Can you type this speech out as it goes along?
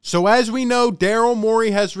So as we know, Daryl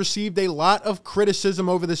Morey has received a lot of criticism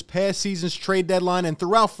over this past season's trade deadline and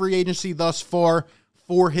throughout free agency thus far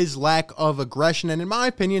for his lack of aggression. And in my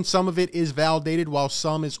opinion, some of it is validated while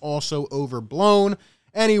some is also overblown.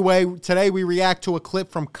 Anyway, today we react to a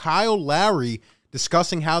clip from Kyle Lowry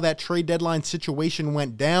discussing how that trade deadline situation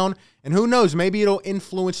went down. And who knows, maybe it'll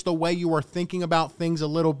influence the way you are thinking about things a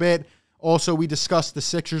little bit. Also, we discussed the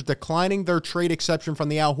Sixers declining their trade exception from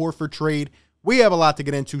the Al Horford trade. We have a lot to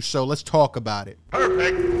get into, so let's talk about it.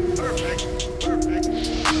 Perfect.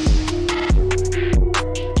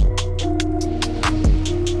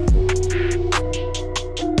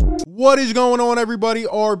 What is going on, everybody?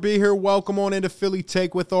 RB here. Welcome on into Philly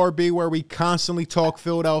Take with RB, where we constantly talk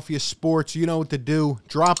Philadelphia sports. You know what to do.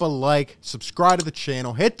 Drop a like, subscribe to the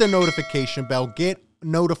channel, hit the notification bell, get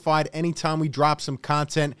notified anytime we drop some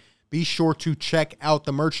content. Be sure to check out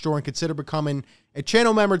the merch store and consider becoming a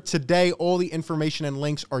channel member today. All the information and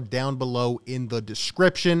links are down below in the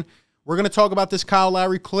description. We're going to talk about this Kyle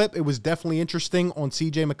Lowry clip. It was definitely interesting on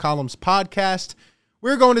CJ McCollum's podcast.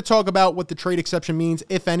 We're going to talk about what the trade exception means,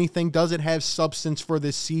 if anything. Does it have substance for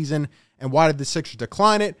this season? And why did the Sixers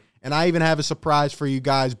decline it? And I even have a surprise for you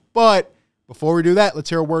guys. But before we do that, let's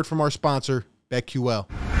hear a word from our sponsor, BetQL.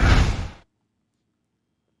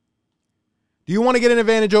 Do you want to get an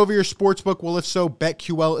advantage over your sportsbook? Well, if so,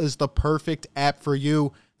 BetQL is the perfect app for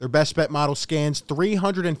you. Their best bet model scans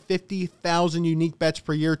 350,000 unique bets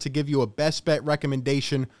per year to give you a best bet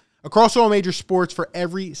recommendation across all major sports for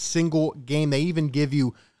every single game. They even give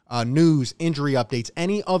you news, injury updates,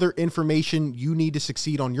 any other information you need to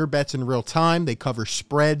succeed on your bets in real time. They cover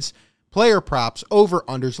spreads, player props,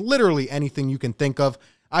 over-unders, literally anything you can think of.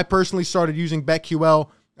 I personally started using BetQL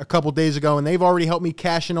a couple days ago, and they've already helped me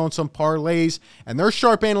cash in on some parlays, and their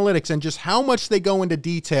sharp analytics and just how much they go into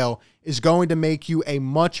detail is going to make you a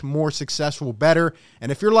much more successful bettor.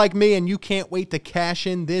 And if you're like me and you can't wait to cash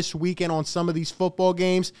in this weekend on some of these football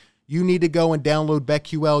games, you need to go and download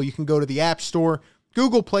BetQL. You can go to the App Store,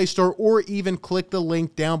 Google Play Store, or even click the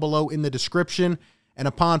link down below in the description. And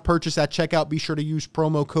upon purchase at checkout, be sure to use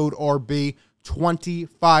promo code RB,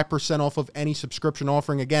 25% off of any subscription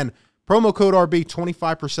offering. Again, promo code RB,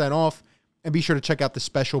 25% off. And be sure to check out the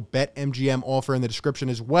special BetMGM offer in the description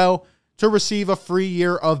as well to receive a free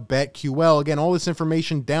year of BetQL. Again, all this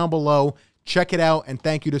information down below. Check it out. And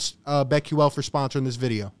thank you to BetQL for sponsoring this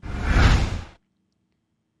video.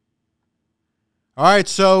 All right,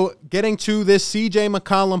 so getting to this CJ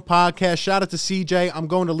McCollum podcast. Shout out to CJ. I'm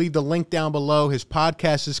going to leave the link down below. His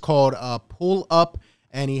podcast is called Pull Up,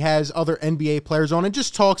 and he has other NBA players on and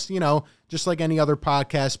just talks, you know, just like any other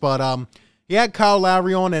podcast. But he had Kyle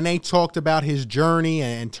Lowry on, and they talked about his journey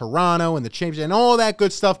and Toronto and the championship and all that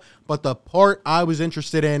good stuff. But the part I was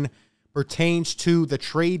interested in pertains to the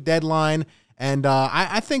trade deadline. And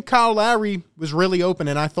I think Kyle Lowry was really open,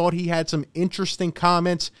 and I thought he had some interesting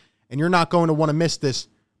comments. And you're not going to want to miss this.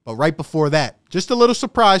 But right before that, just a little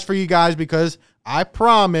surprise for you guys because I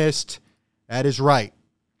promised that is right.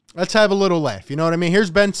 Let's have a little laugh. You know what I mean? Here's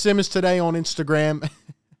Ben Simmons today on Instagram.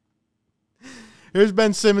 Here's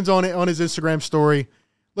Ben Simmons on his Instagram story.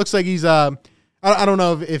 Looks like he's, I don't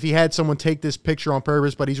know if he had someone take this picture on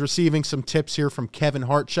purpose, but he's receiving some tips here from Kevin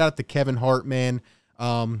Hart. Shout out to Kevin Hart, man.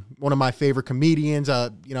 One of my favorite comedians,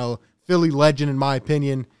 you know, Philly legend in my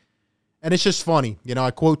opinion. And it's just funny. You know,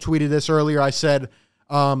 I quote tweeted this earlier. I said,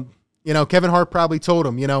 you know, Kevin Hart probably told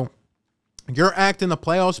him, you know, your act in the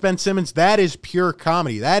playoffs, Ben Simmons, that is pure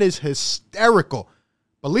comedy. That is hysterical.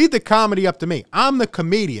 But leave the comedy up to me. I'm the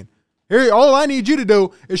comedian. Here, all I need you to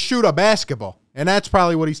do is shoot a basketball. And that's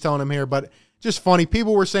probably what he's telling him here. But just funny.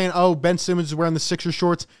 People were saying, oh, Ben Simmons is wearing the Sixers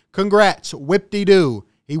shorts. Congrats. Whip-de-doo.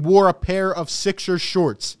 He wore a pair of Sixers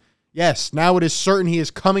shorts. Yes, now it is certain he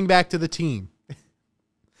is coming back to the team.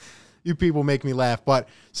 You people make me laugh. But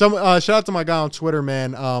some shout out to my guy on Twitter,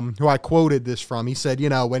 man, who I quoted this from. He said, you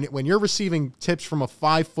know, when you're receiving tips from a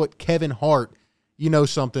 5-foot Kevin Hart, you know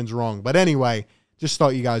something's wrong. But anyway, just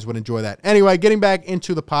thought you guys would enjoy that. Anyway, getting back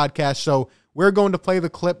into the podcast. So we're going to play the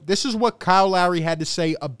clip. This is what Kyle Lowry had to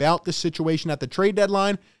say about the situation at the trade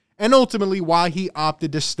deadline and ultimately why he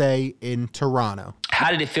opted to stay in Toronto.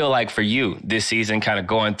 How did it feel like for you this season, kind of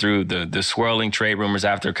going through the swirling trade rumors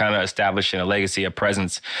after kind of establishing a legacy, a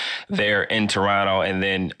presence there in Toronto, and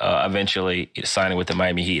then eventually signing with the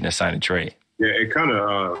Miami Heat in a sign and trade? Yeah, it kind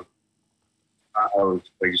of, I was,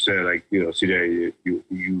 like you said, like, you know, CJ,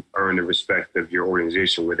 you earn the respect of your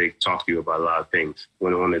organization where they talk to you about a lot of things.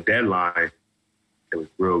 When on the deadline, it was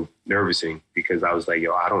real nervousing because I was like,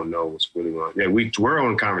 yo, I don't know what's really going on. Yeah, we're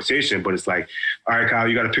on conversation, but it's like, all right, Kyle,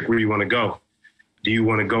 you got to pick where you want to go. do you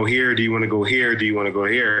want to go here? Do you want to go here? Do you want to go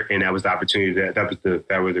here? And that was the opportunity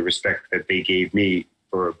that was the respect that they gave me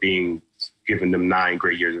for being given them 9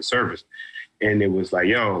 great years of service. And it was like,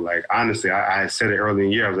 yo, like, honestly, I said it early in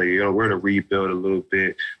the year. I was like, we're to rebuild a little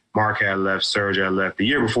bit. Mark had left, Serge had left. The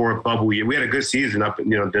year before, bubble year, we had a good season up, then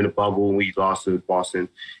the bubble, and we lost to Boston.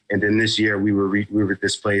 And then this year we were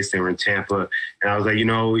displaced. They were in Tampa, and I was like,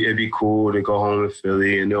 it'd be cool to go home in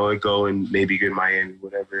Philly and go and maybe get Miami,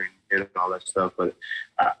 whatever, and all that stuff. But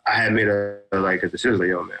I had made a decision, like,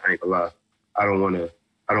 yo, man, I ain't gonna lie, I don't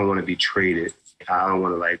want to be traded. I don't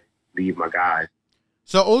want to leave my guys.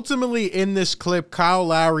 So ultimately in this clip, Kyle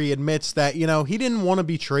Lowry admits that, he didn't want to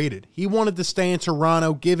be traded. He wanted to stay in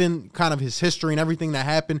Toronto, given kind of his history and everything that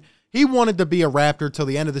happened. He wanted to be a Raptor till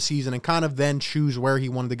the end of the season and kind of then choose where he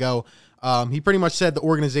wanted to go. He pretty much said the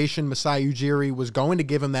organization, Masai Ujiri, was going to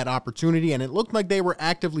give him that opportunity, and it looked like they were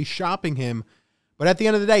actively shopping him. But at the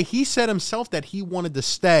end of the day, he said himself that he wanted to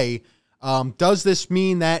stay. Does this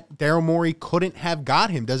mean that Daryl Morey couldn't have got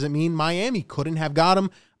him? Does it mean Miami couldn't have got him?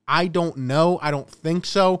 I don't know. I don't think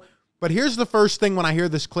so. But here's the first thing when I hear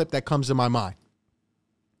this clip that comes to my mind.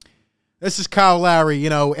 This is Kyle Lowry,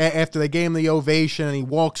 after they gave him the ovation and he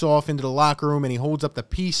walks off into the locker room and he holds up the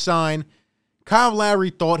peace sign. Kyle Lowry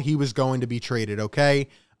thought he was going to be traded, okay?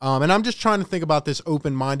 And I'm just trying to think about this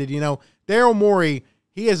open-minded. Daryl Morey,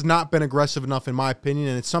 he has not been aggressive enough in my opinion,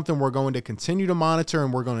 and it's something we're going to continue to monitor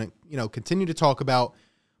and we're going to, continue to talk about.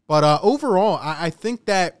 But overall, I think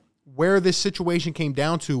that where this situation came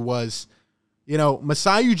down to was,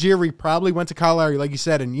 Masai Ujiri probably went to Kyle Lowry, like you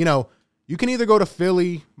said, and, you can either go to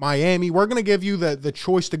Philly, Miami. We're going to give you the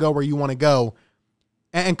choice to go where you want to go.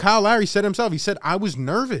 And Kyle Lowry said himself, he said, I was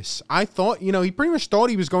nervous. I thought, he pretty much thought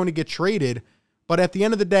he was going to get traded. But at the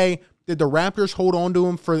end of the day, did the Raptors hold on to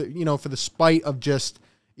him for the spite of just,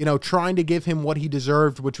 trying to give him what he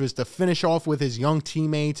deserved, which was to finish off with his young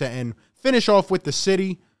teammates and finish off with the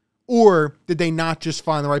city? Or did they not just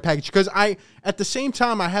find the right package? Because at the same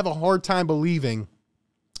time, I have a hard time believing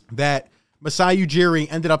that Masai Ujiri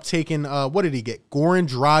ended up taking, what did he get? Goran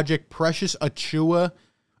Dragic, Precious Achiuwa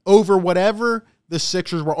over whatever the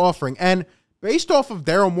Sixers were offering. And based off of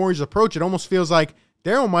Daryl Morey's approach, it almost feels like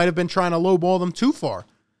Daryl might have been trying to lowball them too far.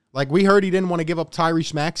 Like, we heard he didn't want to give up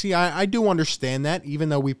Tyrese Maxey. I do understand that, even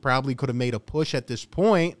though we probably could have made a push at this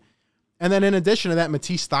point. And then in addition to that,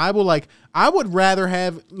 Matisse Thybulle, I would rather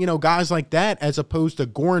have, guys like that as opposed to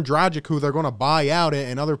Goran Dragic, who they're going to buy out,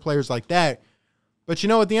 and other players like that. But,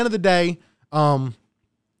 at the end of the day,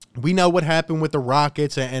 we know what happened with the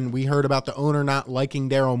Rockets, and we heard about the owner not liking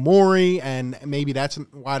Daryl Morey, and maybe that's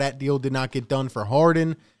why that deal did not get done for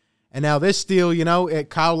Harden. And now this deal,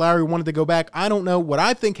 Kyle Lowry wanted to go back. I don't know. What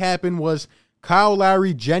I think happened was Kyle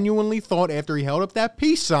Lowry genuinely thought after he held up that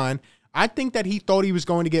peace sign, I think that he thought he was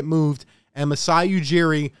going to get moved, and Masai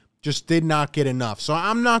Ujiri just did not get enough. So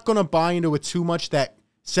I'm not going to buy into it too much that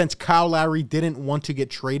since Kyle Lowry didn't want to get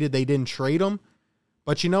traded, they didn't trade him.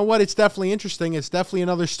 But you know what? It's definitely interesting. It's definitely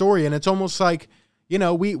another story, and it's almost like, we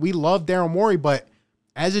love Daryl Morey, but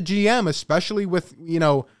as a GM, especially with,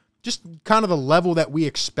 just kind of the level that we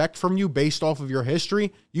expect from you based off of your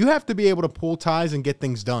history, you have to be able to pull ties and get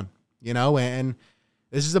things done, and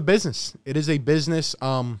this is a business. It is a business.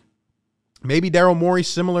 Maybe Daryl Morey,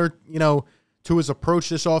 similar, to his approach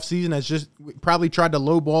this offseason, has just probably tried to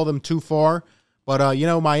lowball them too far. But,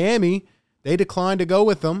 Miami, they declined to go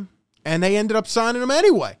with them, and they ended up signing him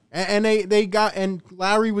anyway. And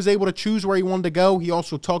Lowry was able to choose where he wanted to go. He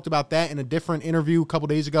also talked about that in a different interview a couple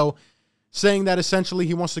days ago, saying that essentially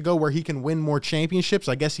he wants to go where he can win more championships.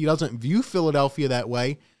 I guess he doesn't view Philadelphia that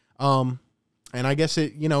way. And I guess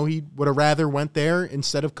he would have rather went there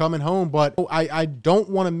instead of coming home. But I don't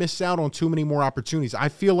want to miss out on too many more opportunities. I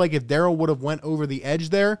feel like if Daryl would have went over the edge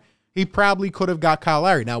there, he probably could have got Kyle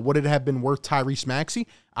Lowry. Now, would it have been worth Tyrese Maxey?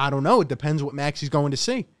 I don't know. It depends what Maxey's going to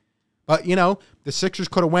see. But, the Sixers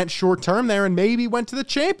could have went short term there and maybe went to the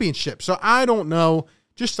championship. So I don't know.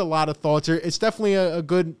 Just a lot of thoughts here. It's definitely a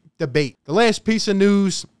good debate. The last piece of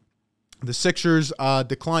news, the Sixers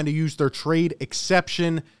declined to use their trade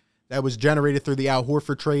exception that was generated through the Al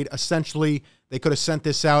Horford trade. Essentially, they could have sent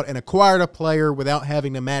this out and acquired a player without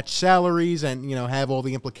having to match salaries and, have all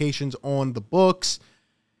the implications on the books.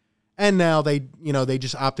 And now they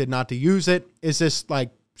just opted not to use it. Is this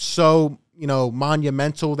so,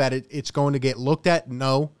 monumental that it's going to get looked at?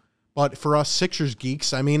 No. But for us Sixers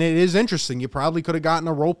geeks, it is interesting. You probably could have gotten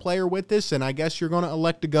a role player with this, and I guess you're going to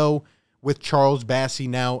elect to go with Charles Bassey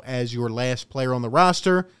now as your last player on the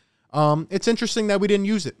roster. It's interesting that we didn't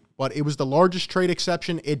use it, but it was the largest trade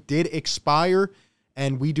exception. It did expire,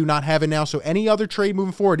 and we do not have it now. So any other trade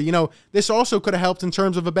moving forward, this also could have helped in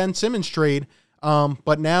terms of a Ben Simmons trade.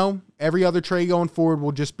 But now every other trade going forward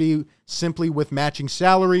will just be simply with matching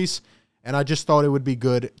salaries. And I just thought it would be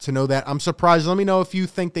good to know that. I'm surprised. Let me know if you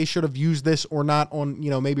think they should have used this or not on,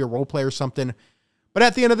 maybe a role play or something. But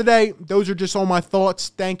at the end of the day, those are just all my thoughts.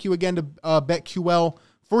 Thank you again to BetQL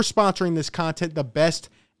for sponsoring this content. The best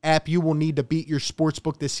app you will need to beat your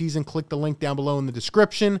sportsbook this season. Click the link down below in the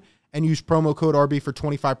description and use promo code RB for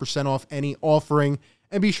 25% off any offering.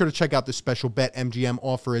 And be sure to check out the special BetMGM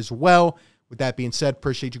offer as well. With that being said,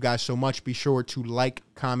 appreciate you guys so much. Be sure to like,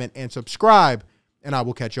 comment, and subscribe. And I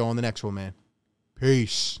will catch you all on the next one, man.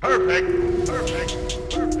 Peace. Perfect.